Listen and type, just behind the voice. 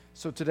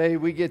So today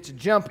we get to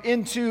jump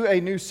into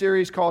a new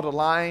series called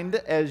Aligned,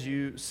 as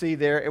you see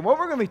there. And what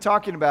we're going to be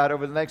talking about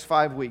over the next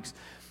 5 weeks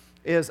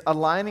is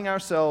aligning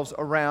ourselves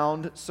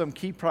around some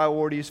key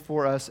priorities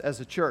for us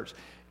as a church.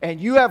 And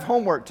you have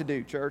homework to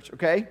do, church,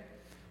 okay?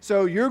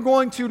 So you're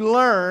going to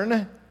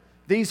learn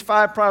these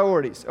 5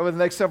 priorities over the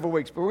next several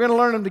weeks, but we're going to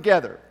learn them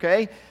together,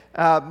 okay?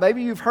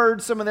 Maybe you've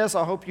heard some of this.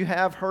 I hope you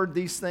have heard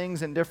these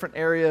things in different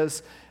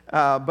areas.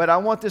 But I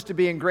want this to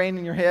be ingrained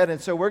in your head,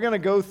 and so we're going to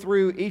go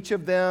through each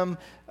of them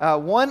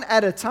one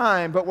at a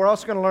time, but we're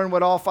also going to learn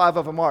what all 5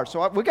 of them are.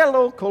 So we got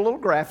a cool little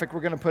graphic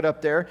we're going to put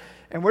up there,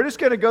 and we're just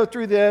going to go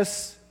through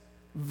this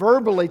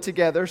verbally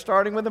together,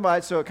 starting with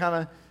invite, so it kind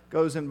of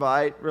goes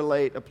invite,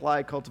 relate,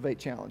 apply, cultivate,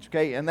 challenge,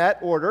 okay, in that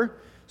order.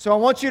 So I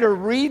want you to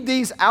read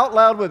these out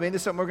loud with me.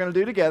 This is something we're going to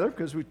do together,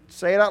 because we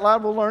say it out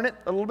loud, we'll learn it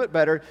a little bit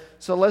better.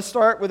 So let's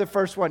start with the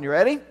first one. You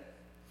ready?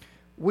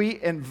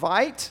 We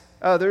invite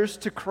others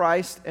to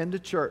Christ and to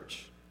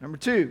church. Number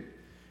 2,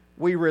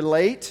 we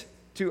relate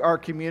to our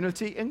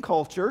community and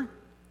culture.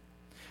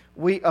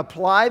 We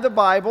apply the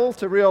Bible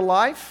to real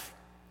life.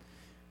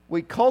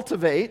 We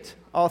cultivate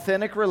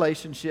authentic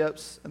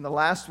relationships. And the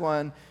last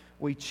one,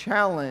 we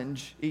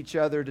challenge each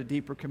other to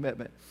deeper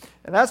commitment.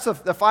 And that's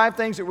the 5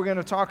 things that we're going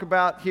to talk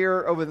about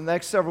here over the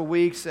next several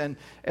weeks. And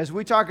as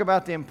we talk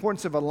about the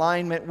importance of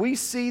alignment, we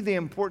see the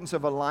importance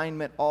of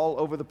alignment all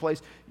over the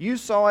place. You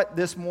saw it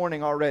this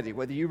morning already,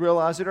 whether you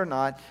realize it or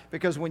not,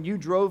 because when you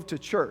drove to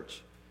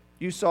church,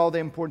 you saw the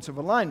importance of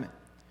alignment.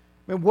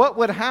 I mean, what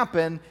would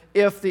happen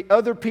if the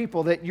other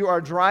people that you are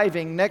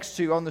driving next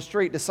to on the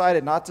street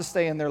decided not to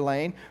stay in their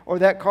lane, or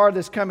that car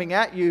that's coming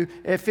at you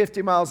at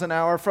 50 miles an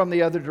hour from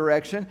the other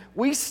direction?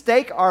 We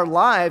stake our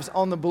lives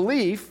on the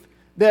belief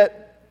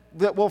that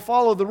we'll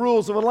follow the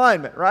rules of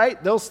alignment,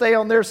 right? They'll stay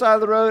on their side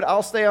of the road,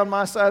 I'll stay on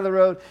my side of the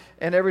road,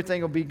 and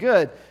everything will be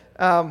good.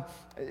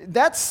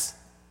 That's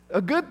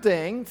a good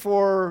thing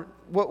for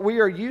what we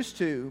are used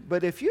to,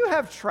 but if you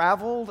have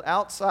traveled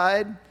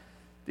outside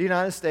the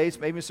United States,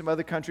 maybe some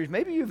other countries,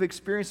 maybe you've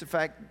experienced the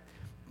fact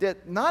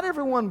that not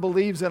everyone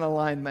believes in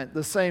alignment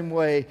the same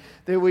way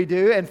that we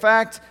do. In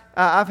fact,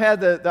 I've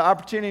had the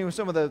opportunity with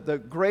some of the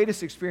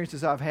greatest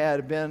experiences I've had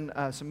have been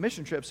some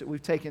mission trips that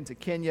we've taken to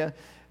Kenya,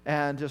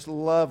 and just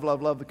love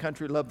the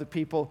country, love the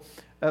people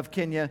of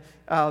Kenya.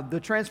 The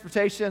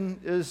transportation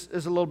is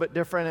a little bit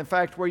different. In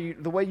fact,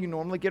 the way you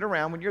normally get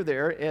around when you're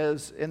there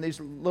is in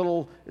these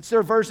it's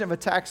their version of a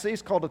taxi.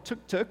 It's called a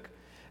tuk-tuk.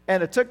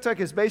 And a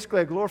tuk-tuk is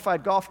basically a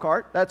glorified golf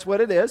cart. That's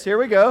what it is. Here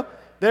we go.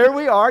 There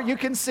we are. You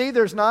can see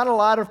there's not a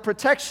lot of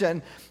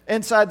protection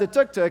inside the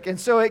tuk-tuk. And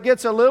so it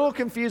gets a little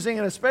confusing,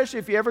 and especially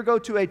if you ever go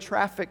to a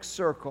traffic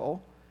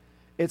circle,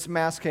 it's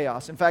mass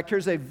chaos. In fact,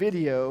 here's a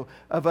video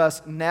of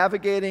us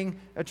navigating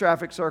a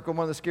traffic circle,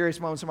 one of the scariest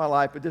moments of my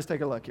life, but just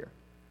take a look here.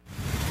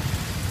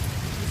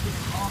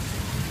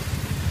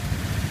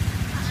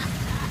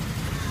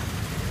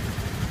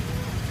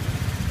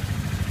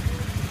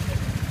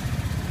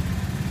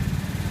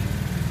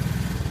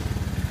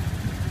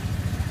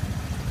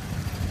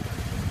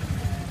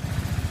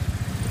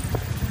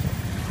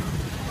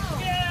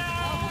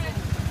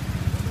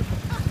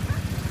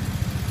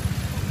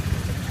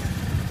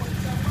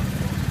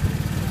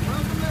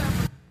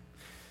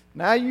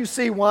 Now you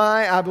see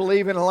why I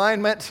believe in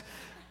alignment,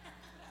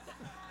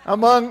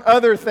 among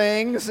other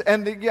things.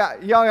 And y'all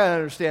gotta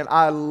understand,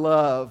 I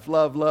love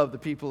the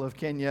people of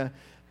Kenya.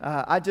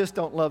 I just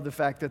don't love the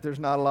fact that there's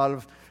not a lot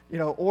of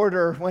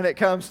order when it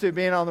comes to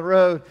being on the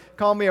road.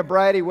 Call me a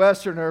bratty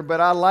Westerner, but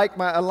I like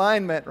my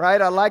alignment,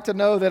 right? I like to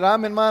know that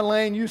I'm in my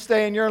lane, you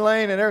stay in your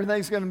lane, and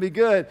everything's going to be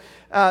good.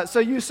 So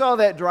you saw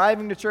that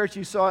driving to church.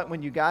 You saw it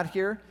when you got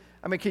here.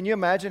 I mean, can you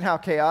imagine how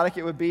chaotic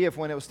it would be if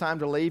when it was time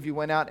to leave, you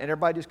went out and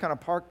everybody just kind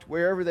of parked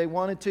wherever they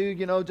wanted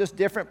to, just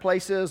different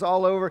places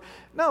all over?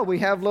 No, we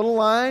have little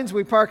lines.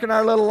 We park in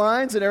our little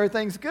lines and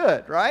everything's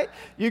good, right?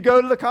 You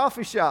go to the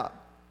coffee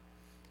shop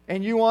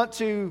and you want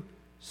to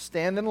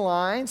stand in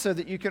line so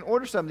that you can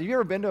order something. Have you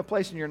ever been to a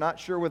place and you're not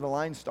sure where the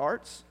line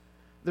starts?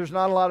 There's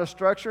not a lot of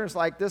structure. It's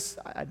like this,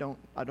 I don't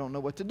know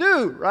what to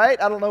do, right?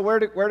 I don't know where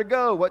to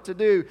go, what to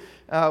do.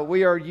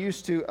 We are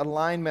used to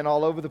alignment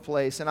all over the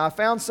place. And I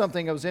found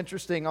something that was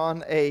interesting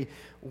on a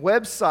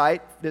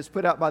website that's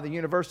put out by the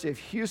University of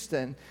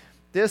Houston.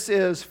 This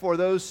is for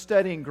those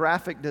studying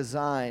graphic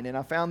design. And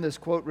I found this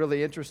quote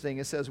really interesting.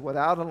 It says,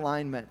 "Without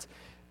alignment,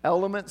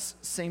 elements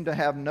seem to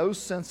have no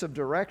sense of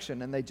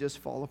direction and they just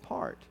fall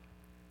apart."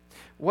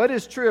 What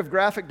is true of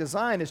graphic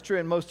design is true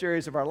in most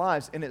areas of our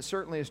lives, and it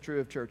certainly is true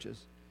of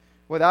churches.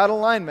 Without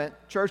alignment,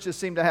 churches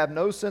seem to have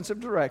no sense of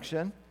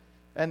direction,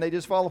 and they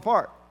just fall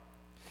apart.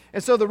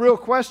 And so the real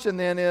question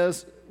then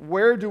is,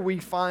 where do we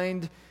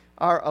find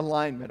our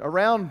alignment?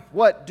 Around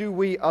what do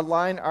we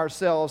align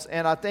ourselves?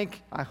 And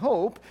I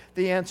hope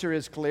the answer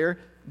is clear.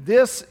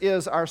 This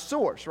is our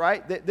source,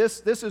 right?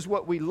 This is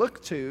what we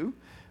look to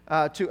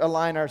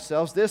align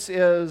ourselves. This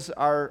is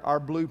our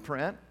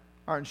blueprint,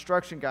 our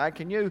instruction guide.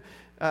 Can you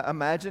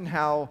imagine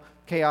how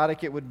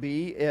chaotic it would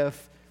be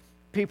if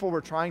people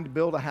were trying to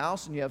build a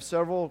house and you have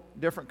several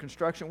different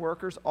construction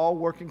workers all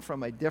working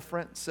from a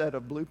different set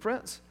of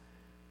blueprints?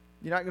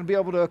 You're not going to be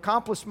able to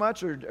accomplish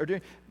much or do.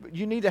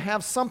 You need to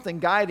have something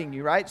guiding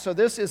you, right? So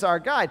this is our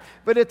guide.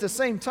 But at the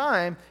same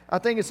time, I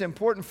think it's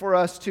important for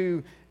us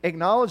to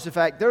acknowledge the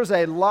fact there's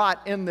a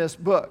lot in this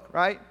book,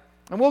 right?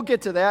 And we'll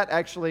get to that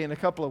actually in a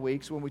couple of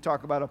weeks when we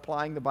talk about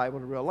applying the Bible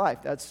to real life.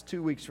 That's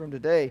 2 weeks from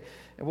today,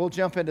 and we'll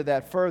jump into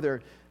that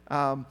further.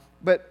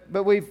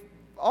 But we've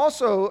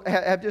also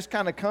have just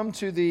kind of come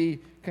to the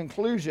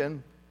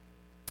conclusion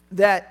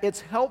that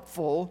it's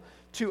helpful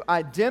to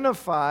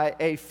identify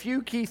a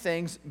few key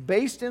things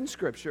based in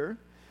Scripture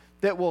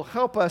that will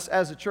help us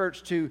as a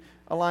church to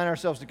align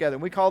ourselves together.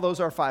 And we call those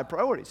our 5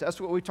 priorities. That's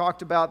what we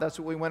talked about. That's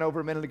what we went over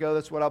a minute ago.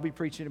 That's what I'll be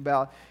preaching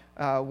about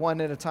one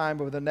at a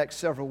time over the next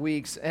several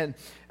weeks. And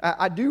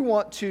I do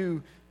want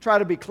to try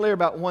to be clear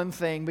about one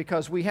thing,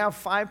 because we have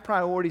 5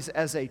 priorities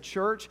as a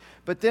church,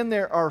 but then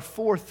there are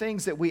 4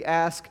 things that we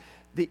ask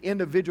the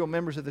individual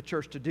members of the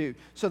church to do.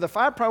 So the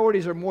 5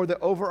 priorities are more the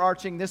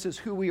overarching, this is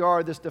who we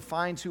are, this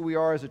defines who we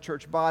are as a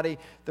church body.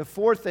 The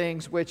 4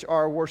 things, which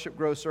are worship,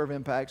 grow, serve,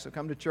 impact. So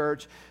come to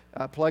church,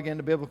 plug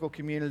into biblical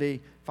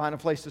community, find a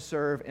place to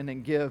serve, and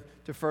then give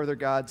to further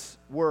God's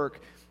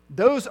work.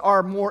 Those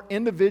are more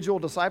individual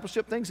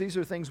discipleship things. These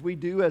are things we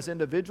do as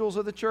individuals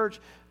of the church.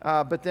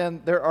 But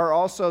then there are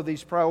also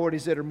these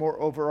priorities that are more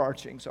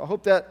overarching. So I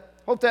hope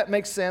that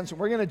makes sense.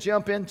 We're going to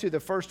jump into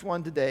the first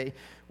one today,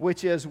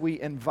 which is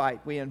we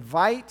invite. We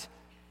invite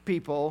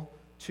people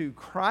to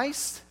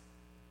Christ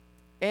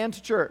and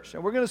to church.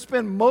 And we're going to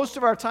spend most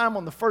of our time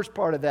on the first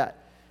part of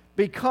that,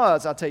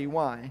 because, I'll tell you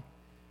why,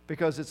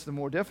 because it's the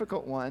more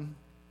difficult one,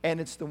 and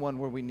it's the one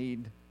where we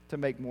need to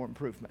make more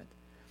improvement.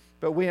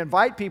 But we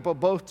invite people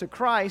both to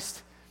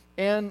Christ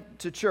and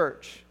to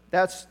church.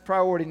 That's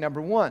priority number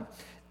 1.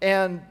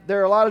 And there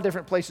are a lot of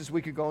different places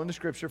we could go into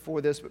Scripture for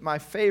this, but my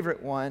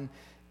favorite one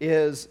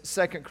is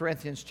 2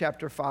 Corinthians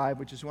chapter 5,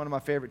 which is one of my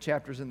favorite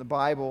chapters in the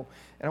Bible.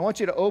 And I want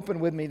you to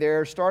open with me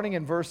there, starting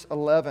in verse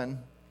 11.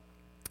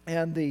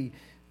 And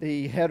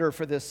the header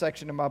for this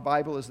section of my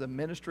Bible is the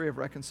ministry of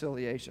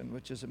reconciliation,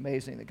 which is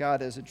amazing that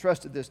God has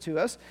entrusted this to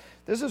us.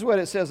 This is what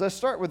it says. Let's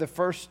start with the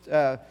first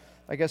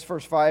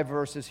 5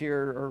 verses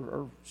here,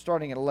 or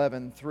starting at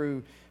 11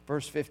 through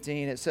verse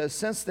 15. It says,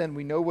 "Since then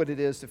we know what it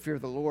is to fear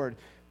the Lord.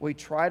 We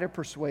try to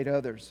persuade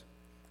others.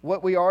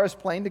 What we are is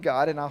plain to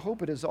God, and I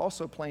hope it is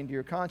also plain to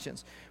your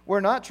conscience. We're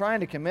not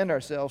trying to commend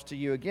ourselves to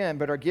you again,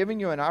 but are giving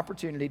you an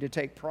opportunity to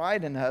take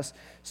pride in us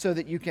so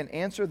that you can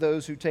answer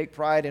those who take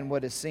pride in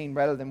what is seen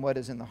rather than what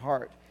is in the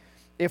heart.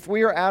 If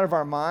we are out of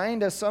our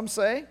mind, as some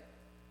say,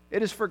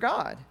 it is for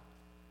God.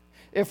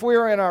 If we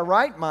are in our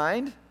right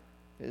mind,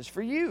 it is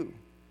for you.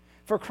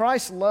 For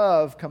Christ's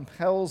love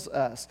compels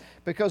us,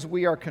 because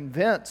we are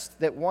convinced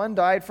that one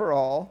died for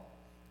all,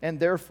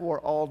 and therefore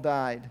all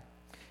died.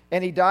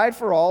 And he died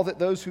for all, that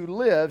those who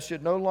live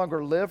should no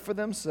longer live for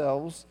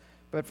themselves,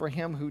 but for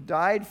him who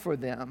died for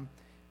them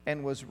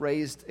and was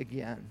raised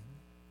again."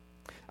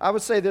 I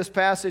would say this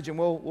passage, and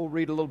we'll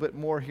read a little bit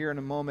more here in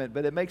a moment,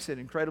 but it makes it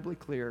incredibly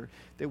clear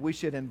that we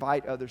should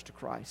invite others to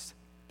Christ.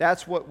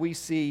 That's what we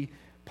see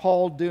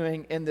Paul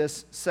doing in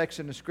this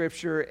section of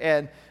Scripture.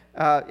 And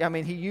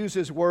he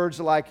uses words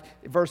like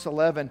verse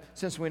 11,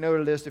 "Since we know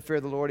what it is to fear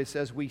the Lord," he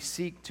says, we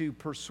seek to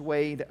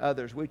persuade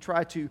others. We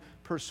try to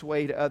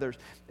persuade others.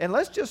 And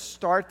let's just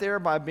start there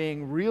by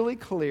being really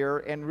clear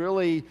and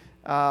really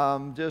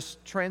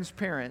just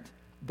transparent.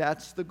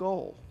 That's the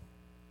goal.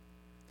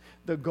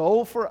 The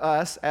goal for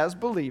us as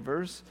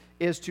believers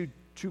is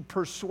to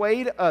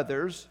persuade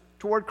others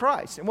toward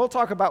Christ. And we'll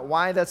talk about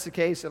why that's the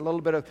case and a little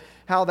bit of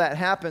how that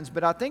happens.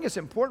 But I think it's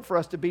important for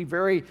us to be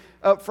very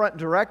upfront and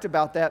direct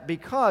about that,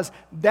 because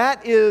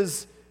that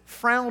is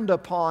frowned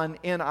upon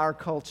in our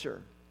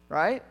culture,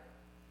 right?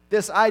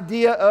 This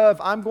idea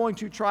of I'm going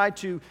to try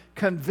to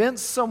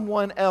convince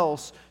someone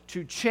else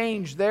to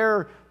change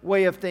their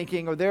way of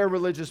thinking or their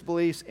religious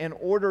beliefs in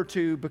order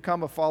to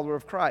become a follower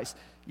of Christ.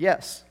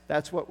 Yes,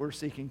 that's what we're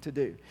seeking to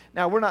do.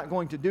 Now, we're not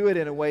going to do it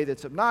in a way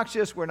that's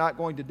obnoxious. We're not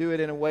going to do it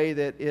in a way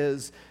that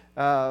is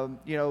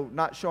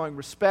not showing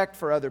respect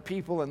for other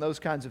people and those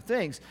kinds of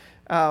things.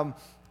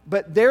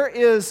 But there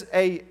is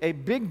a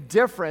big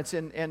difference,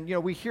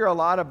 and we hear a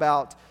lot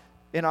about,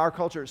 in our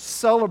culture,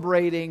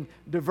 celebrating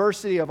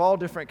diversity of all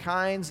different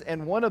kinds,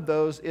 and one of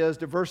those is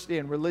diversity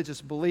in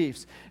religious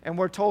beliefs. And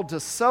we're told to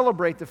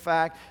celebrate the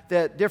fact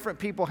that different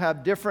people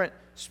have different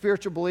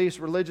spiritual beliefs,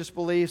 religious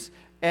beliefs,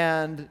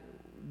 and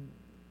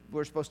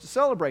we're supposed to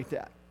celebrate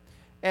that.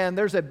 And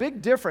there's a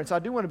big difference. I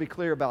do want to be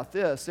clear about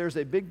this. There's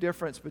a big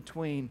difference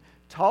between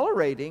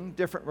tolerating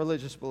different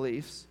religious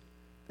beliefs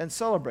and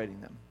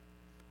celebrating them.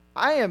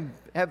 I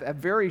have a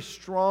very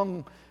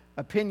strong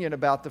opinion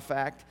about the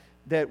fact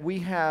that we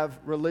have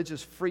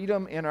religious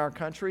freedom in our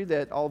country,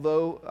 that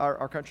although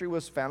our country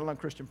was founded on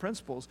Christian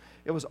principles,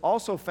 it was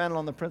also founded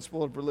on the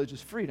principle of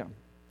religious freedom.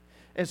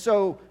 And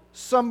so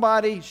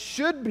somebody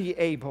should be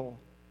able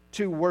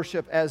to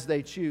worship as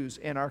they choose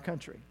in our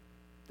country.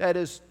 That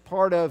is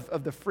part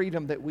of the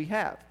freedom that we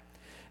have.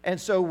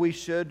 And so we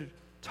should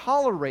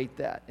tolerate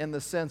that in the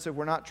sense of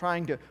we're not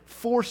trying to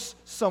force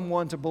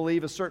someone to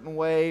believe a certain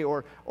way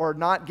or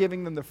not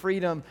giving them the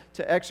freedom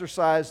to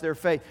exercise their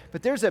faith.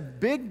 But there's a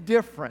big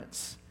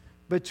difference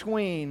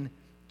between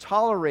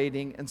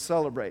tolerating and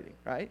celebrating,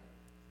 right?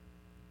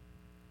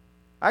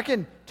 I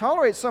can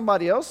tolerate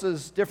somebody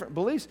else's different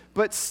beliefs,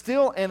 but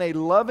still in a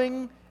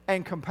loving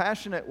and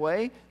compassionate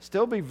way,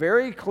 still be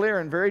very clear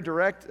and very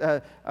direct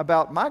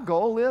about my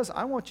goal is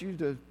I want you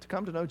to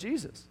come to know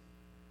Jesus.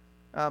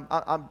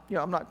 I'm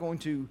not going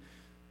to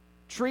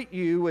treat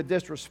you with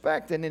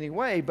disrespect in any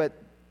way, but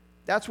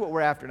that's what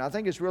we're after. And I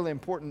think it's really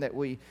important that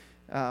we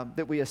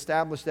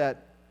establish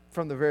that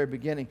from the very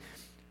beginning.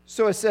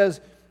 So it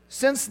says,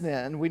 since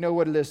then, we know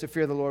what it is to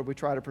fear the Lord. We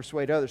try to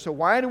persuade others. So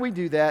why do we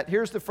do that?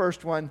 Here's the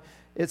first one.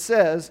 It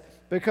says,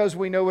 because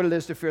we know what it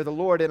is to fear the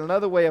Lord. And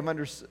another way of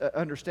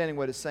understanding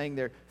what it's saying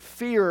there,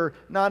 fear,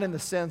 not in the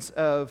sense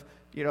of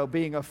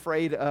being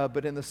afraid of,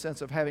 but in the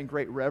sense of having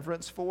great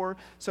reverence for.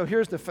 So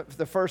here's the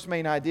first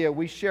main idea.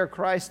 We share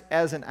Christ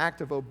as an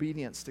act of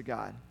obedience to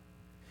God.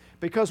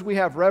 Because we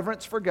have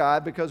reverence for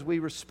God, because we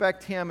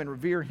respect Him and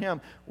revere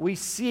Him, we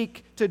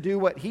seek to do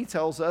what He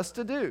tells us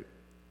to do.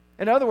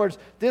 In other words,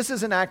 this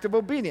is an act of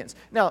obedience.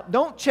 Now,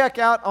 don't check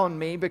out on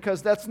me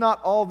because that's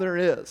not all there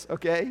is,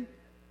 okay?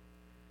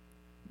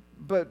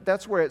 But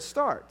that's where it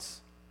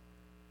starts.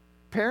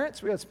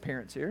 Parents, we have some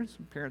parents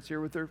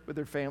here with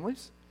their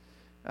families.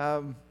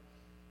 You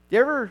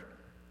ever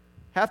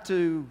have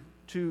to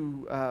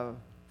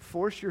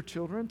force your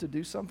children to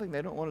do something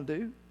they don't want to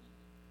do?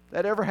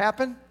 That ever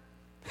happen?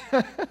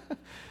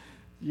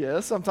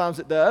 Yes, sometimes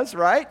it does,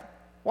 right?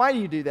 Why do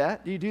you do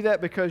that? Do you do that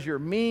because you're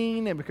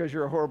mean and because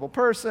you're a horrible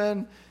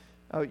person?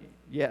 Oh,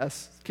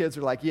 yes. Kids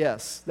are like,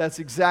 yes, that's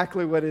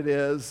exactly what it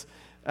is.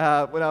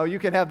 Well, you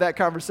can have that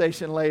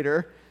conversation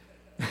later.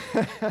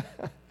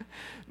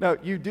 No,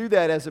 you do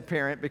that as a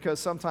parent because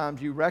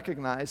sometimes you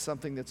recognize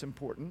something that's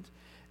important,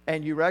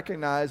 and you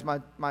recognize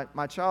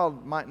my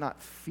child might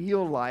not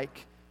feel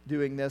like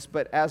doing this,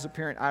 but as a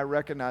parent, I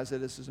recognize that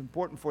this is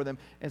important for them,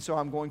 and so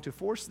I'm going to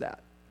force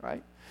that,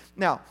 right?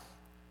 Now,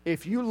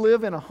 if you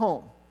live in a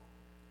home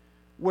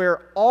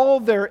where all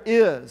there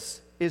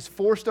is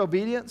forced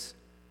obedience,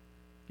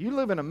 you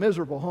live in a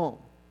miserable home.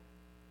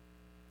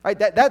 Right?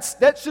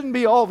 That shouldn't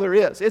be all there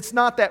is. It's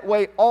not that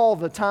way all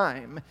the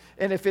time.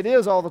 And if it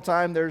is all the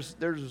time, there's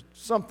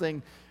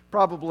something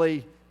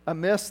probably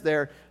amiss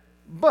there.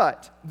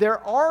 But there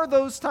are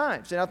those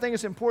times, and I think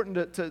it's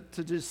important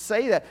to just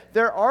say that.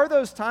 There are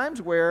those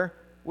times where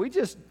we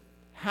just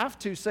have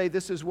to say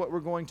this is what we're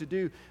going to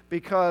do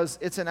because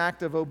it's an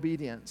act of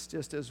obedience,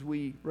 just as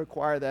we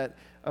require that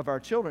of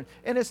our children.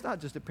 And it's not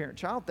just a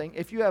parent-child thing.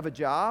 If you have a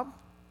job,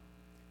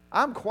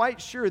 I'm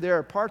quite sure there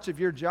are parts of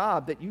your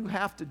job that you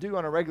have to do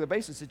on a regular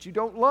basis that you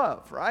don't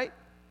love, right?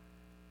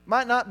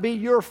 Might not be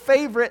your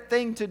favorite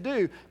thing to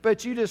do,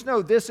 but you just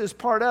know this is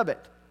part of it.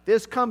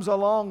 This comes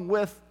along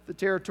with the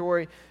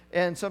territory,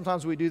 and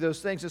sometimes we do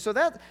those things. And so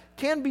that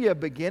can be a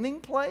beginning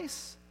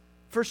place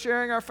for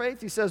sharing our faith.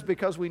 He says,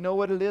 because we know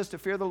what it is to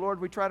fear the Lord,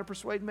 we try to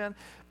persuade men.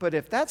 But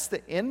if that's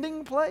the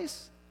ending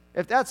place,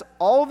 if that's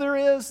all there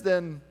is,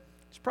 then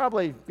it's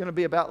probably going to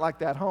be about like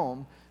that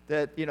home.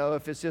 That,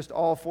 if it's just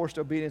all forced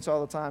obedience all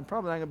the time,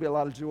 probably not going to be a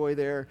lot of joy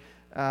there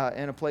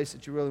and a place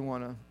that you really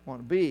want to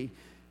be.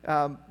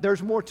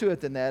 There's more to it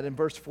than that. In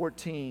verse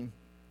 14,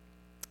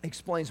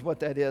 explains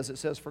what that is. It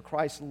says, for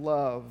Christ's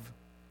love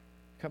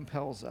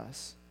compels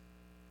us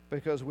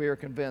because we are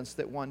convinced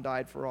that one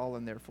died for all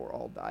and therefore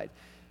all died.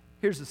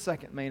 Here's the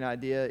second main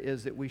idea,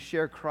 is that we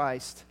share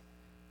Christ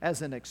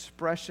as an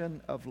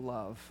expression of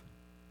love.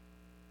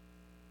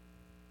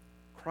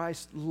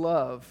 Christ's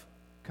love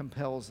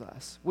compels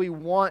us. We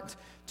want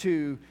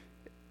to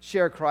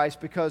share Christ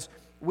because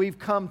we've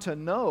come to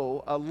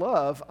know a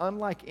love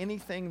unlike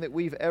anything that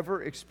we've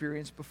ever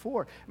experienced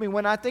before. I mean,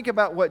 when I think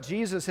about what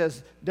Jesus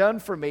has done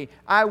for me,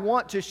 I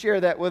want to share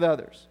that with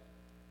others.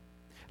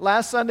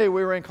 Last Sunday,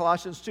 we were in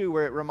Colossians 2,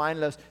 where it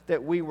reminded us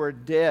that we were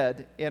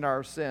dead in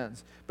our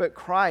sins. But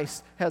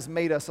Christ has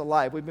made us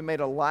alive. We've been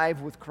made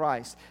alive with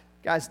Christ.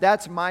 Guys,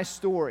 that's my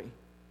story.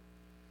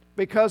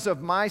 Because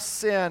of my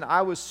sin,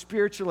 I was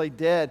spiritually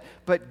dead.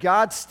 But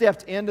God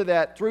stepped into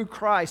that through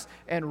Christ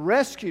and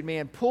rescued me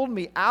and pulled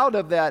me out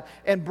of that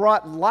and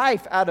brought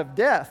life out of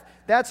death.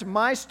 That's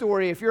my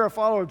story. If you're a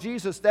follower of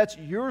Jesus, that's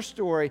your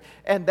story.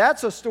 And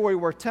that's a story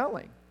worth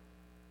telling.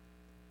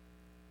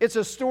 It's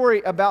a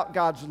story about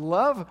God's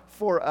love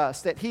for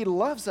us, that He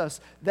loves us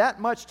that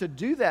much to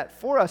do that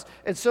for us.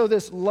 And so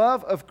this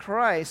love of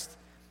Christ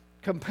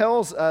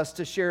compels us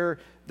to share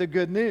the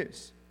good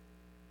news.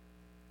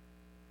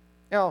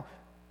 Now,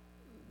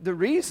 the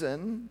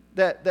reason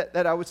that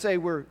I would say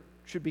we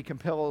should be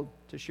compelled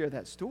to share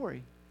that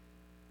story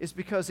is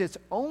because it's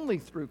only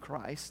through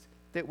Christ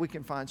that we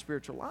can find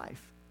spiritual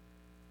life.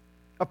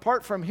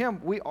 Apart from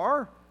Him, we're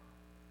out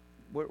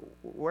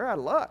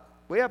of luck.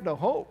 We have no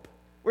hope.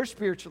 We're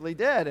spiritually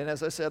dead. And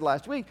as I said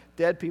last week,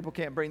 dead people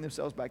can't bring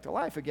themselves back to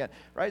life again,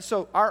 right?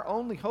 So our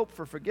only hope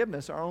for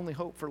forgiveness, our only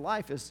hope for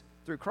life is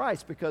through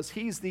Christ, because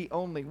he's the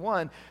only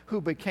one who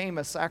became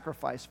a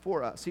sacrifice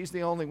for us. He's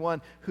the only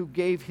one who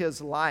gave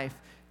his life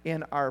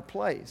in our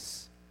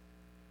place.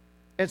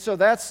 And so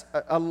that's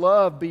a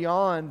love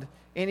beyond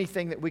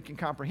anything that we can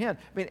comprehend.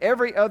 I mean,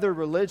 every other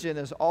religion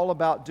is all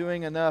about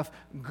doing enough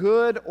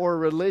good or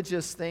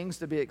religious things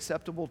to be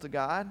acceptable to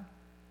God.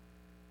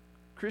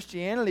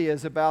 Christianity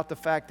is about the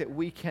fact that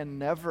we can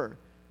never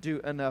do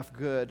enough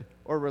good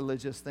or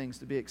religious things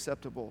to be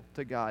acceptable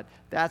to God.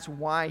 That's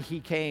why he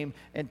came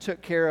and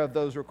took care of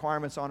those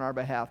requirements on our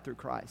behalf through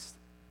Christ.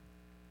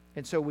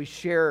 And so we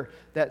share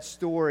that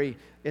story.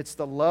 It's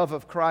the love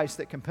of Christ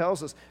that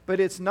compels us. But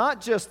it's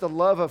not just the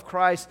love of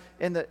Christ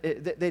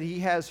that he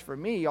has for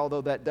me,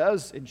 although that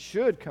does and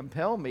should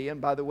compel me. And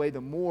by the way,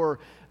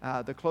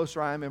 the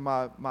closer I am in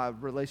my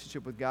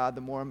relationship with God,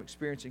 the more I'm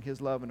experiencing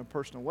his love in a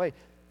personal way,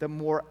 the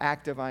more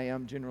active I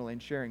am generally in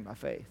sharing my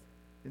faith.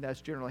 And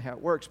that's generally how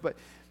it works. But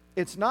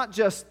it's not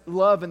just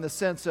love in the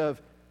sense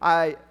of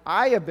I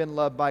have been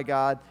loved by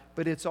God,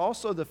 but it's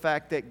also the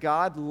fact that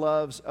God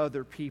loves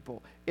other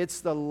people. It's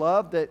the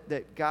love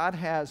that God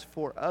has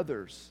for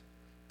others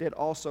that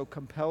also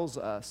compels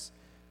us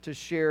to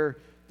share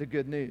the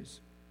good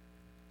news.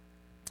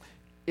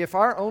 If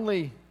our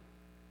only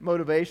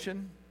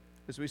motivation,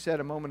 as we said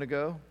a moment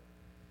ago,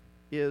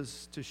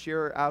 is to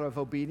share out of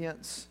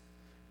obedience,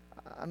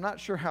 I'm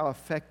not sure how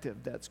effective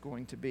that's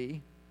going to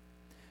be.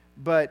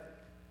 But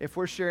if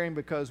we're sharing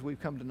because we've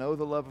come to know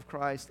the love of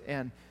Christ,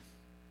 and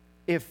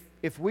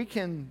if we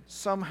can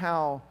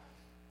somehow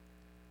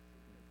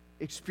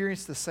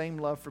experience the same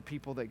love for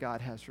people that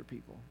God has for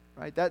people,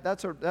 right?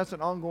 That's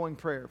an ongoing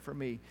prayer for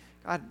me.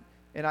 God,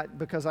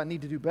 because I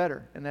need to do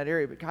better in that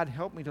area. But God,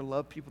 help me to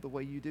love people the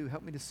way you do.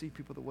 Help me to see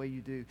people the way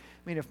you do.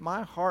 I mean, if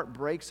my heart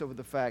breaks over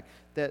the fact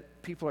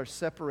that people are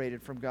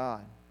separated from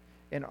God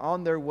and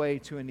on their way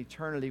to an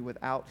eternity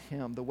without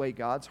him, the way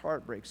God's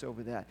heart breaks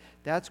over that,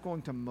 that's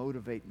going to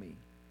motivate me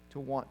to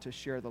want to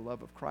share the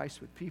love of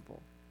Christ with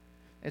people.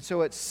 And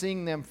so it's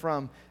seeing them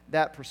from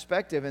that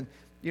perspective. And,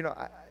 you know,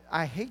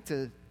 I hate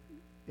to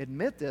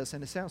admit this,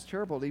 and it sounds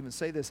terrible to even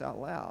say this out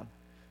loud,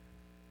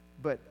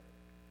 but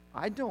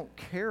I don't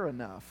care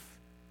enough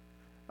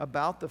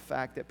about the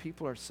fact that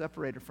people are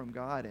separated from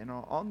God and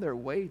are on their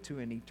way to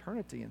an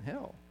eternity in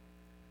hell.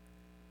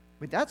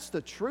 I mean, that's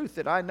the truth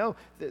that I know,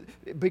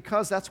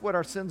 because that's what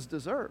our sins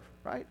deserve,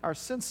 right? Our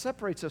sin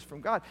separates us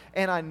from God,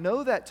 and I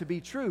know that to be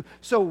true.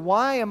 So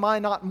why am I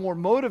not more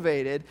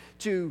motivated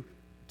to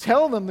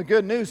tell them the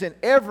good news in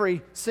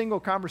every single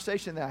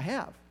conversation that I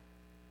have?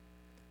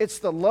 It's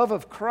the love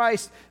of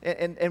Christ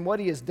and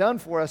what he has done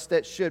for us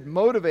that should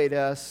motivate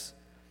us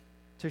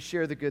to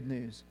share the good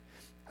news.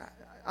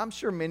 I'm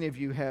sure many of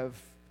you have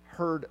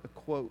heard a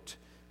quote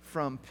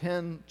from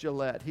Penn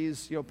Jillette.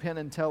 He's, Penn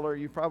and Teller.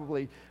 You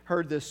probably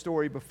heard this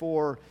story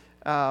before.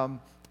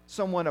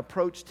 Someone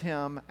approached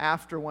him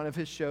after one of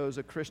his shows.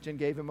 A Christian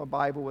gave him a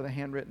Bible with a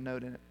handwritten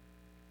note in it.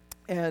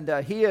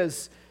 And he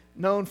is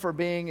known for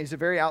he's a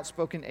very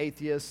outspoken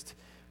atheist,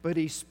 but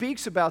he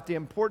speaks about the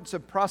importance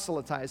of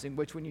proselytizing,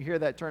 which when you hear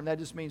that term, that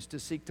just means to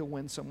seek to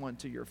win someone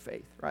to your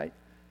faith, right?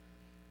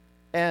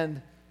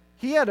 And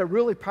he had a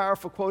really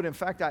powerful quote. In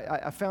fact,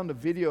 I found a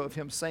video of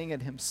him saying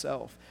it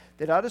himself,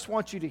 that I just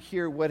want you to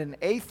hear what an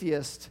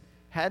atheist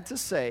had to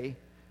say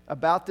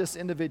about this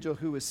individual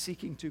who was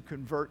seeking to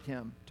convert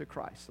him to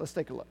Christ. Let's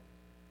take a look.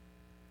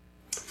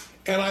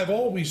 And I've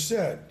always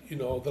said,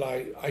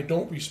 that I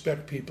don't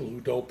respect people who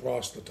don't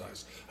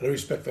proselytize. I don't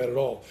respect that at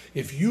all.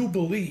 If you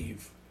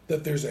believe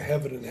that there's a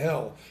heaven and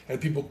hell,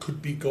 and people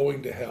could be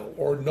going to hell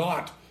or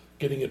not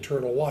getting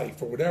eternal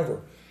life or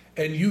whatever,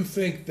 and you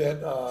think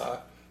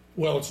that,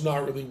 it's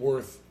not really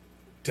worth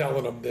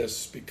telling them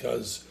this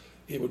because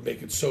it would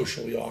make it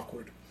socially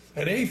awkward.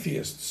 And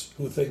atheists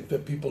who think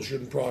that people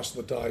shouldn't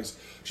proselytize,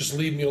 just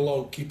leave me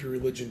alone, keep your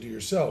religion to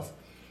yourself.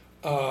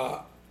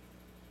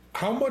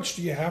 How much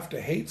do you have to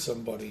hate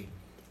somebody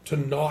to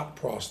not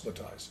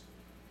proselytize?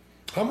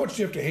 How much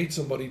do you have to hate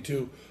somebody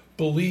to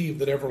believe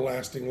that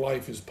everlasting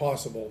life is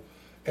possible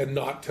and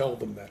not tell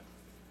them that?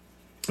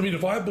 I mean,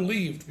 if I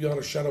believed, beyond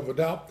a shadow of a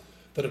doubt,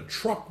 that a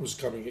truck was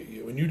coming at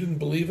you and you didn't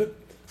believe it,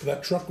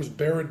 that truck was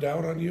bearing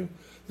down on you,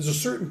 there's a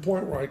certain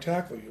point where I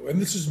tackle you.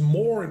 And this is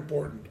more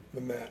important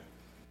than that.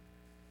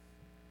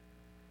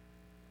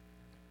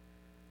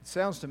 It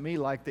sounds to me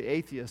like the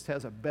atheist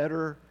has a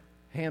better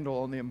handle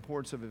on the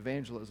importance of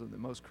evangelism than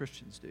most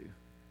Christians do.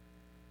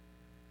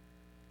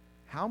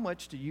 How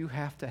much do you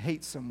have to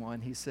hate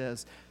someone, he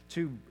says,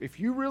 if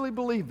you really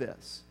believe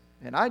this,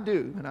 and I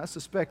do, and I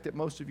suspect that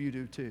most of you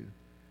do too,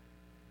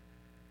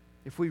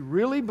 if we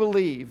really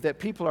believe that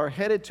people are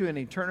headed to an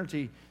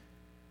eternity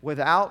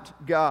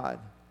without God,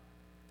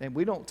 and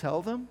we don't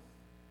tell them,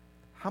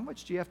 how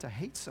much do you have to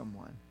hate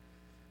someone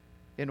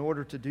in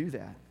order to do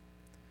that?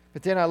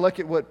 But then I look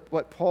at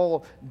what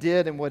Paul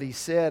did and what he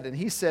said, and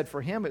he said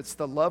for him it's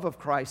the love of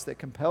Christ that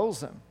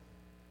compels him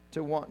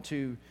to want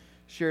to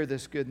share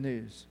this good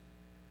news.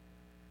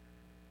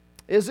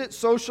 Is it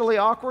socially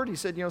awkward? He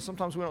said,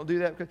 sometimes we don't do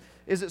that.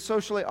 Is it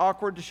socially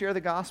awkward to share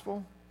the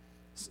gospel?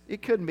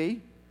 It could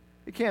be.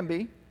 It can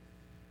be.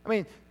 I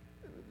mean,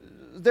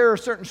 there are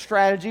certain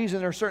strategies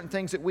and there are certain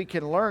things that we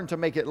can learn to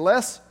make it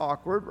less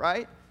awkward,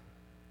 right?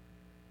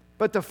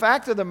 But the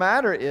fact of the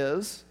matter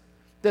is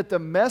that the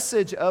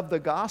message of the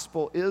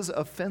gospel is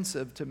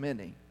offensive to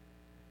many.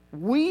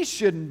 We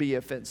shouldn't be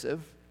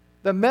offensive.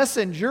 The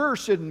messenger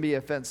shouldn't be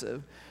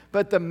offensive.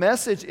 But the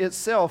message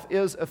itself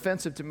is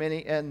offensive to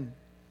many, and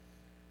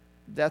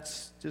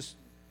that's just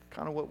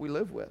kind of what we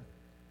live with.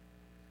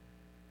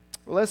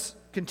 Well, let's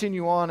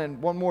continue on,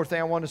 and one more thing.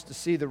 I want us to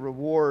see the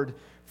reward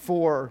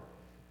for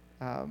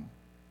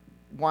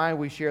why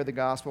we share the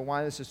gospel,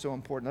 why this is so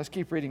important. Let's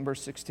keep reading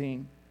verse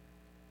 16.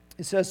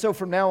 It says, "So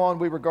from now on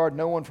we regard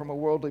no one from a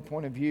worldly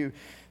point of view.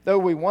 Though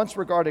we once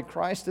regarded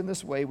Christ in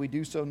this way, we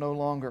do so no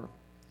longer.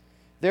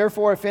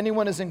 Therefore, if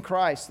anyone is in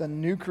Christ, the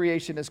new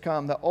creation has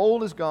come. The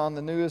old is gone,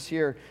 the new is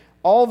here.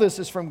 All this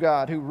is from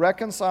God, who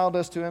reconciled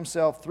us to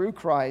himself through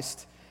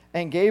Christ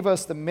and gave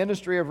us the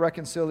ministry of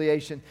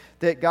reconciliation,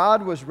 that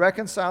God was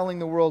reconciling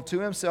the world to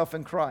himself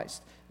in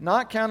Christ,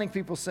 not counting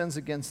people's sins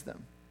against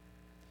them.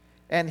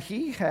 And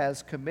he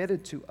has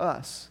committed to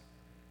us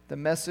the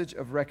message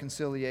of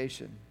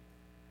reconciliation.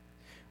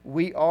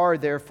 We are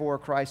therefore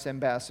Christ's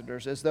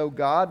ambassadors, as though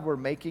God were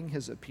making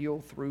his appeal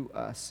through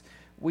us.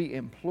 We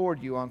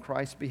implored you on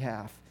Christ's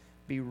behalf,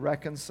 be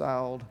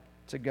reconciled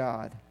to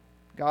God.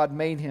 God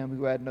made him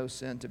who had no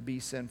sin to be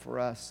sin for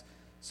us,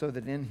 so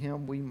that in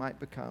him we might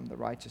become the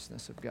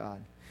righteousness of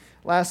God."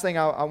 Last thing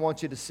I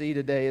want you to see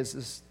today is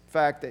this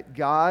fact that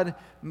God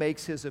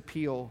makes his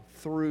appeal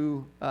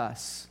through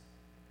us.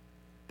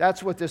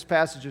 That's what this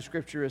passage of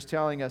Scripture is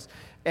telling us.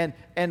 And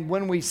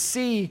when we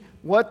see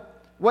what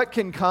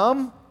can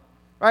come,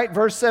 right?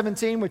 Verse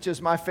 17, which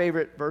is my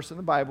favorite verse in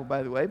the Bible,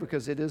 by the way,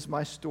 because it is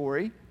my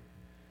story,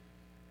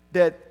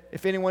 that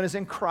if anyone is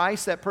in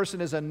Christ, that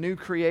person is a new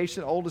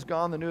creation. The old is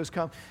gone, the new has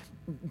come.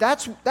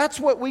 That's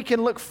what we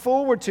can look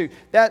forward to.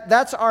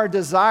 That's our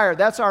desire.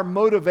 That's our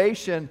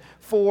motivation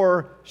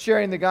for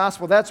sharing the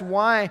gospel. That's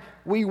why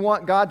we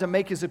want God to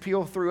make his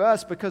appeal through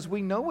us, because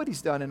we know what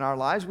he's done in our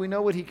lives. We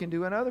know what he can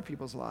do in other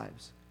people's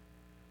lives.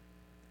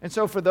 And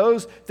so for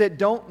those that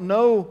don't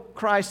know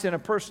Christ in a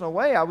personal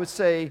way, I would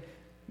say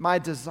my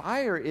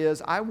desire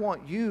is I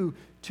want you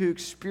to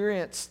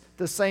experience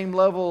the same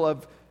level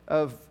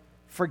of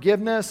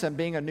forgiveness and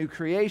being a new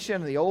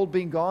creation, the old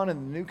being gone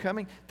and the new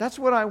coming. That's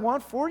what I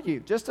want for you,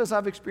 just as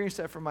I've experienced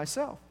that for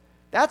myself.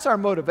 That's our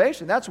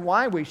motivation. That's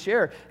why we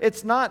share.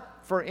 It's not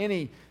for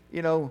any,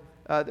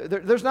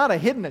 there's not a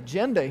hidden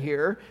agenda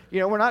here.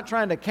 We're not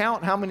trying to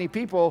count how many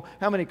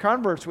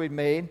converts we've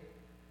made.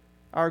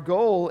 Our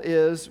goal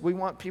is we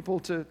want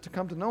people to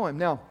come to know him.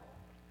 Now,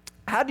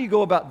 how do you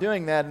go about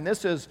doing that? And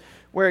this is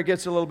where it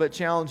gets a little bit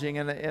challenging.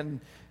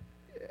 And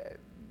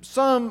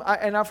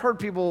I've heard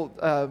people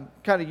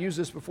kind of use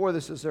this before.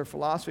 This is their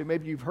philosophy.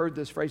 Maybe you've heard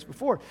this phrase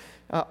before.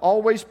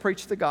 Always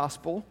preach the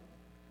gospel,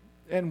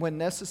 and when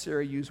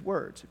necessary, use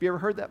words. Have you ever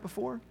heard that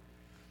before?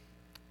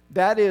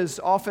 That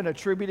is often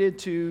attributed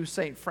to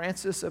St.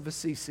 Francis of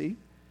Assisi.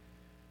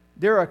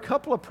 There are a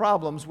couple of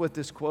problems with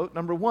this quote.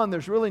 Number one,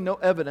 there's really no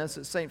evidence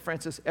that St.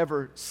 Francis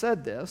ever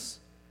said this.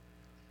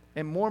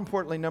 And more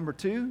importantly, number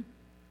two,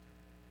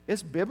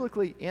 it's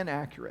biblically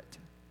inaccurate.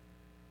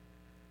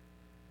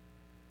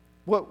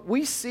 What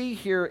we see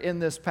here in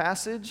this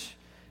passage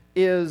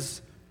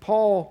is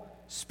Paul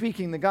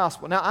speaking the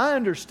gospel. Now, I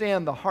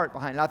understand the heart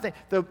behind it. I think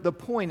the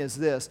point is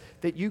this,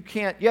 that you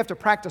have to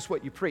practice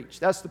what you preach.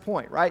 That's the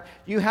point, right?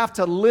 You have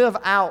to live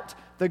out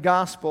the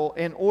gospel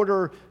in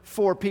order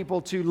for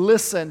people to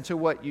listen to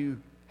what you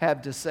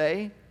have to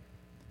say.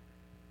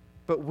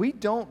 But we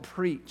don't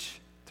preach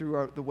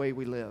through the way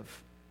we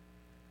live.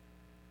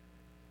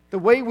 The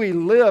way we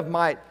live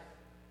might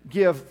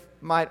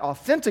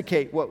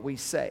authenticate what we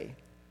say,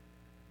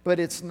 but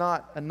it's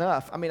not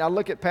enough. I mean, I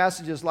look at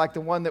passages like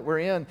the one that we're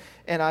in,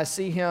 and I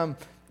see him,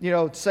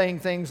 saying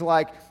things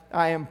like,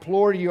 I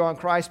implore you on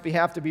Christ's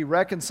behalf to be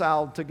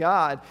reconciled to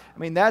God. I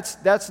mean,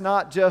 that's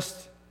not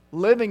just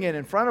living it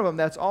in front of him,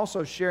 that's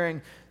also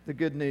sharing the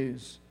good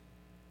news.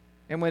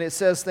 And when it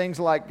says things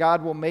like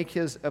God will make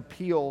his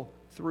appeal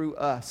through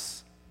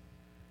us,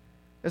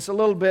 it's a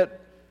little bit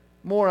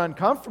more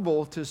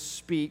uncomfortable to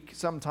speak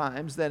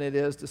sometimes than it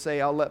is to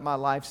say, I'll let my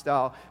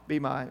lifestyle be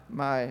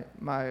my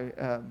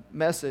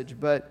message,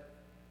 but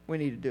we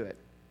need to do it.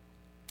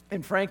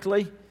 And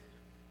frankly,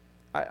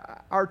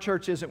 our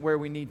church isn't where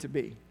we need to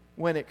be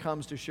when it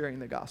comes to sharing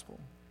the gospel.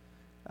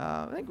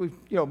 I think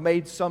we've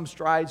made some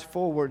strides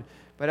forward,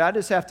 but I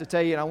just have to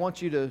tell you, and I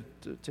want you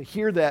to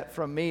hear that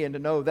from me and to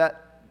know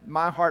that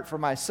my heart for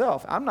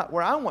myself, I'm not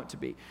where I want to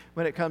be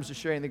when it comes to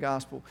sharing the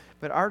gospel,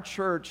 but our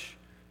church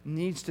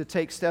needs to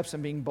take steps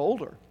in being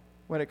bolder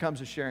when it comes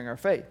to sharing our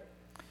faith.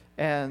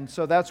 And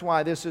so that's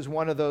why this is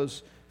one of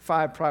those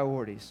 5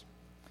 priorities,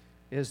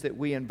 is that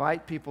we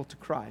invite people to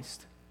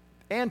Christ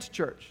and to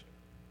church.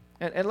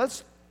 And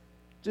let's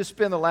just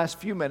spend the last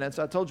few minutes.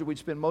 I told you we'd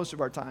spend most of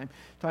our time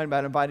talking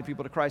about inviting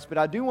people to Christ, but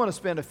I do want to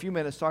spend a few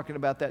minutes talking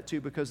about that too,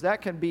 because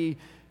that can be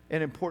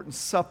an important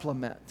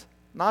supplement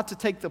not to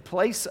take the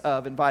place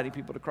of inviting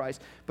people to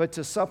Christ, but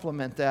to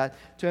supplement that,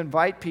 to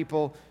invite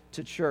people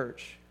to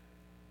church.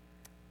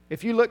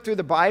 If you look through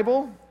the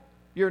Bible,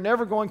 you're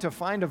never going to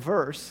find a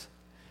verse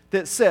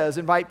that says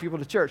invite people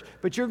to church,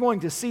 but you're going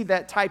to see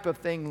that type of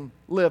thing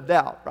lived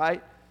out,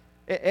 right?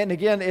 And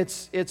again,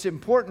 it's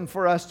important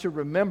for us to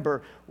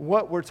remember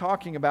what we're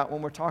talking about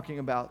when we're talking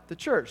about the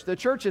church. The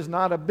church is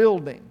not a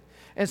building.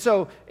 And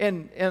so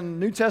in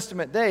New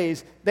Testament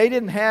days, they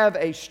didn't have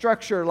a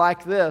structure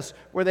like this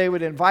where they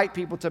would invite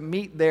people to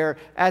meet there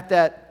at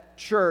that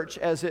church,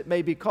 as it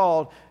may be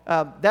called.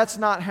 That's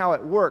not how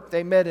it worked.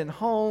 They met in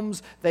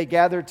homes, they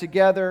gathered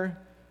together,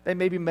 they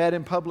maybe met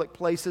in public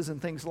places and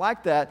things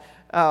like that.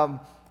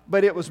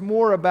 But it was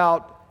more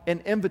about an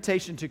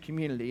invitation to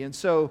community. And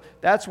so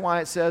that's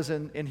why it says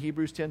in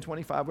Hebrews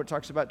 10:25, where it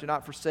talks about do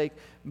not forsake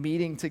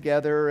meeting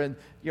together. And,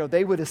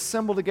 they would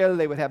assemble together,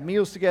 they would have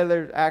meals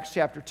together. Acts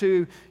chapter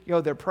 2,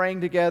 they're praying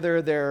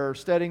together, they're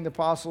studying the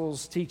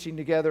apostles, teaching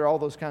together, all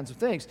those kinds of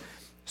things.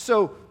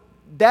 So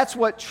that's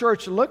what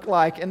church looked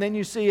like. And then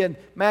you see in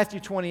Matthew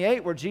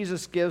 28, where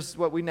Jesus gives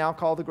what we now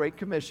call the Great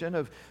Commission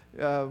of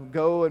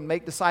go and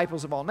make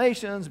disciples of all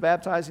nations,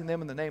 baptizing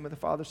them in the name of the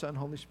Father, Son,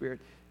 Holy Spirit,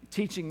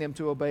 teaching them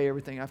to obey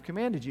everything I've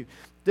commanded you.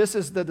 This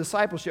is the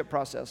discipleship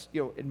process.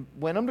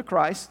 Win them to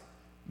Christ,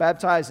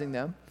 baptizing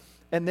them,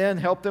 and then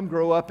help them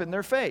grow up in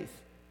their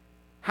faith.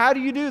 How do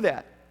you do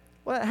that?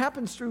 Well, it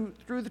happens through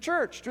the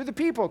church, through the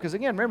people. Because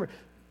again, remember,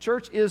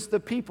 church is the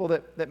people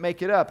that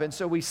make it up. And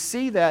so we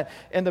see that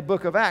in the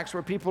book of Acts,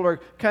 where people are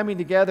coming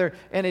together,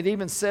 and it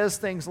even says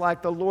things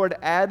like the Lord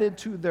added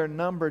to their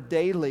number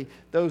daily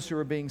those who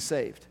are being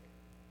saved.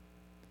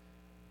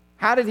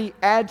 How did he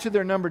add to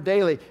their number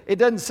daily? It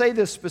doesn't say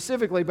this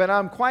specifically, but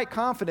I'm quite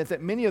confident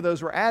that many of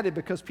those were added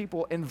because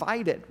people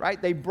invited, right?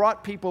 They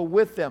brought people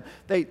with them.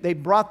 They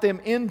brought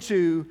them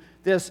into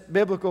this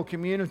biblical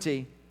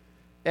community.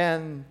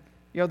 And,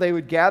 they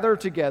would gather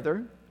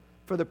together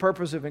for the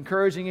purpose of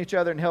encouraging each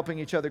other and helping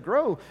each other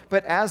grow.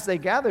 But as they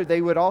gathered,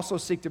 they would also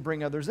seek to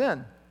bring others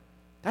in.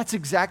 That's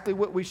exactly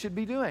what we should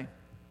be doing.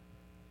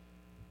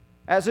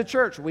 As a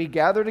church, we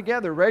gather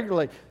together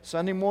regularly.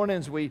 Sunday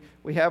mornings, we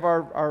have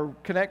our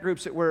connect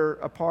groups that we're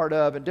a part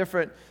of, and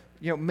different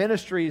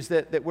ministries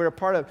that we're a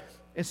part of.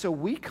 And so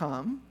we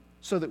come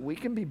so that we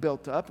can be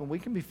built up and we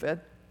can be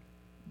fed.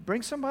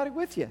 Bring somebody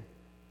with you.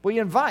 We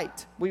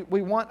invite.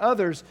 We want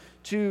others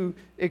to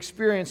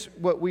experience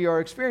what we are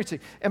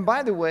experiencing. And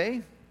by the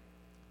way,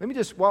 let me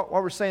just, while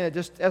we're saying that,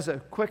 just as a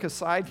quick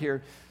aside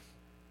here,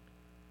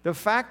 the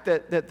fact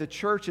that the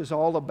church is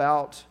all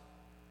about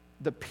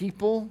the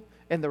people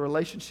and the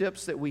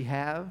relationships that we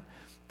have,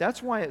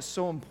 that's why it's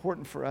so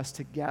important for us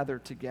to gather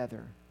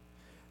together.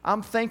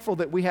 I'm thankful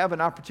that we have an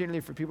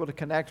opportunity for people to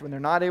connect when they're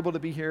not able to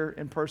be here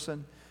in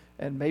person,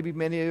 and maybe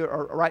many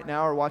are right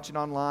now are watching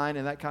online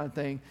and that kind of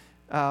thing.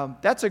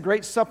 That's a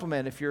great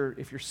supplement if you're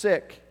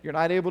sick, you're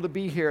not able to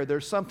be here,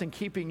 there's something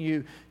keeping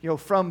you,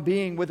 from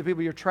being with the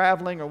people you're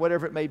traveling or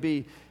whatever it may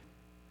be.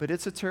 But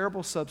it's a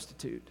terrible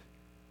substitute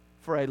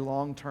for a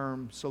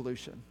long-term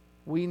solution.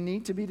 We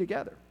need to be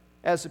together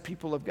as the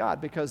people of God,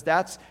 because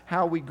that's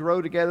how we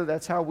grow together.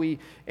 That's how we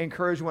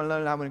encourage one another.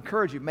 And I would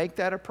encourage you, make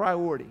that a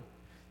priority,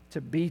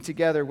 to be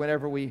together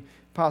whenever we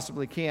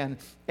possibly can.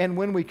 And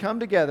when we come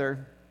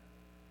together,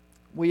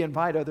 we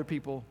invite other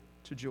people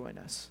to join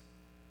us.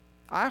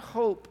 I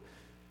hope,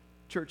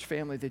 church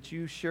family, that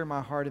you share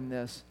my heart in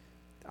this.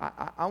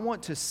 I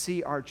want to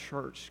see our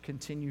church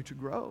continue to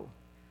grow.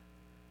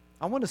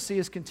 I want to see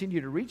us continue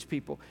to reach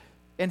people.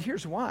 And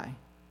here's why.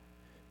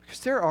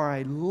 Because there are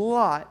a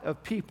lot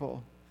of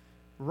people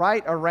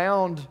right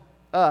around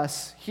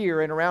us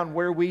here and around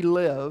where we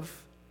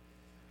live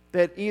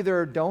that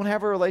either don't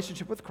have a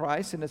relationship with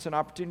Christ, and it's an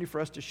opportunity for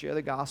us to share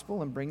the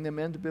gospel and bring them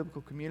into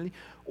biblical community,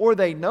 or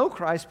they know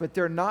Christ, but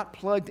they're not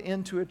plugged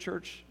into a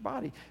church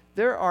body.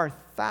 There are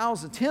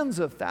thousands, tens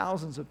of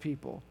thousands of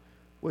people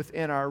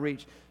within our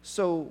reach.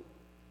 So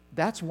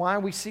that's why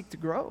we seek to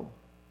grow.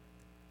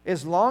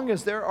 As long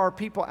as there are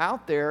people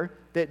out there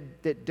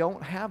that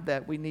don't have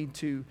that, we need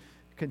to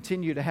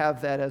continue to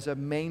have that as a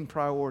main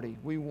priority.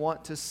 We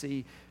want to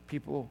see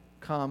people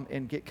come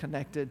and get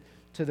connected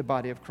to the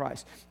body of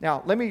Christ.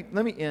 Now, let me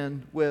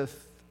end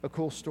with a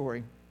cool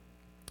story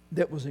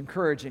that was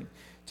encouraging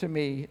to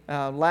me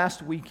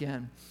last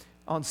weekend.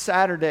 On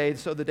Saturday,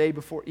 so the day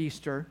before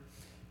Easter,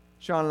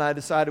 Sean and I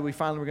decided we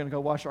finally were going to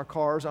go wash our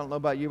cars. I don't know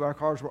about you, but our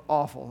cars were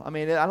awful. I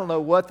mean, I don't know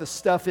what the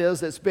stuff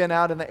is that's been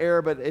out in the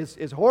air, but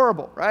it's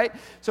horrible, right?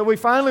 So we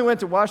finally went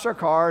to wash our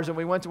cars, and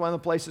we went to one of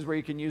the places where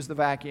you can use the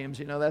vacuums.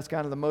 That's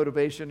kind of the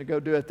motivation to go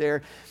do it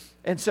there.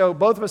 And so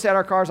both of us had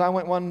our cars. I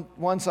went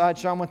one side,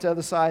 Sean went to the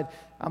other side.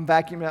 I'm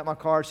vacuuming out my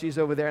car. She's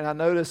over there. And I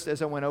noticed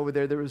as I went over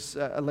there was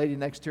a lady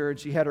next to her, and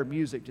she had her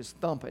music just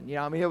thumping.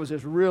 It was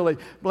just really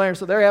blaring.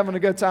 So they're having a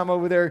good time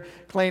over there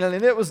cleaning.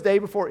 And it was day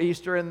before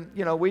Easter, and,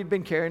 we'd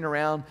been carrying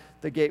around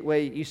the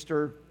Gateway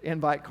Easter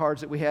invite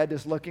cards that we had,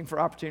 just looking for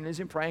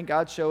opportunities and praying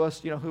God show us,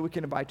 who we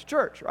can invite to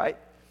church, right?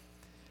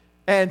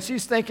 And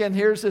she's thinking,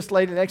 here's this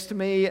lady next to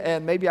me,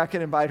 and maybe I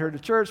can invite her to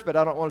church, but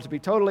I don't want it to be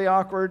totally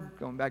awkward.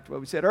 Going back to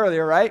what we said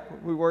earlier, right?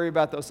 We worry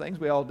about those things.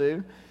 We all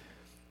do.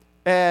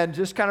 And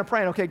just kind of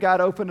praying, okay, God,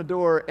 open the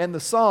door. And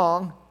the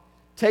song,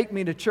 Take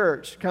Me to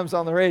Church, comes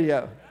on the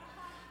radio.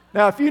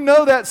 Now, if you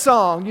know that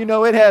song, you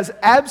know it has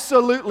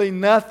absolutely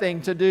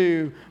nothing to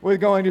do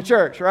with going to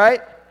church,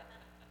 right?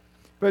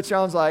 But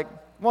Sean's like,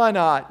 why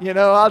not?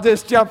 I'll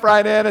just jump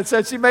right in. And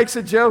so she makes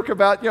a joke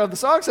about, the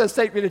song says,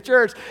 take me to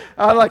church.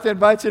 I'd like to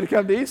invite you to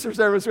come to Easter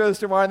service with us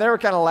tomorrow. And they were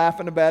kind of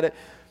laughing about it.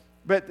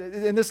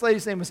 And this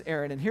lady's name was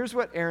Erin. And here's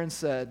what Erin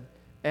said.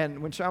 And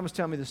when Sean was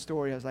telling me the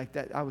story, I was like,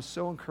 I was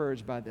so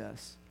encouraged by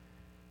this.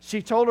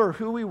 She told her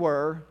who we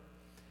were.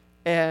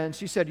 And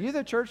she said, you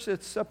the church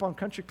that's up on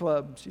Country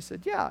Club? She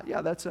said,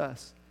 yeah, that's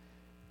us.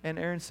 And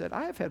Erin said,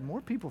 I have had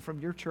more people from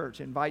your church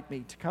invite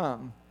me to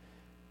come.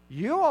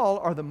 You all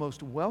are the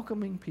most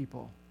welcoming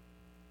people.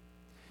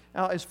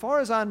 Now, as far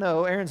as I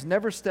know, Erin's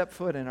never stepped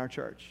foot in our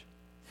church.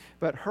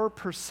 But her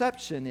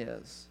perception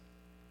is,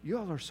 you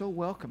all are so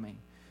welcoming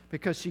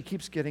because she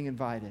keeps getting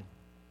invited.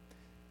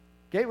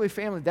 Gateway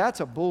family, that's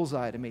a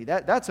bullseye to me.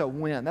 That's a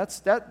win.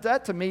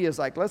 That to me is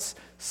like, let's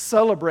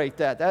celebrate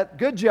that.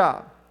 Good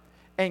job.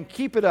 And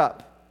keep it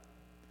up.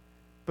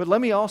 But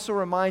let me also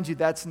remind you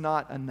that's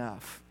not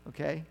enough,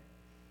 okay?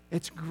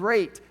 It's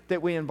great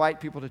that we invite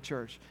people to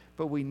church,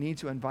 but we need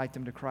to invite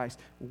them to Christ.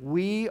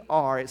 We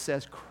are, it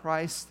says,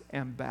 Christ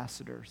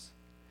ambassadors.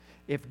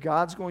 If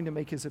God's going to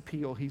make his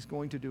appeal, he's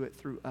going to do it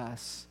through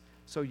us.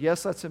 So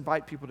yes, let's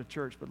invite people to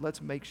church, but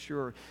let's make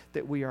sure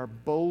that we are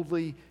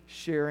boldly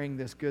sharing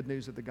this good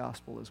news of the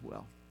gospel as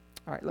well.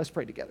 All right, let's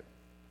pray together.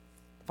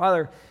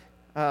 Father,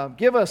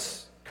 give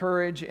us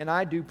courage, and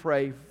I do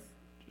pray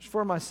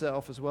for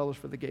myself as well as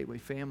for the Gateway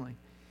family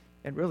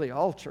and really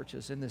all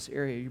churches in this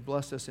area. You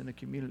blessed us in a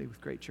community with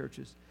great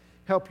churches.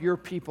 Help your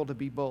people to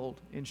be bold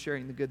in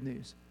sharing the good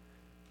news.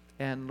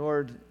 And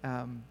Lord,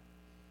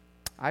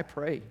 I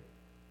pray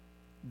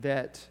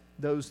that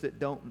those that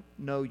don't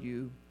know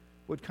you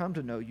would come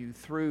to know you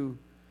through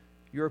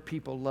your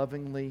people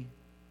lovingly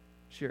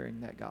sharing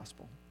that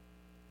gospel.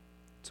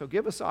 So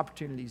give us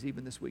opportunities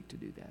even this week to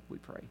do that, we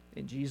pray.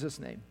 In Jesus'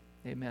 name,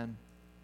 amen.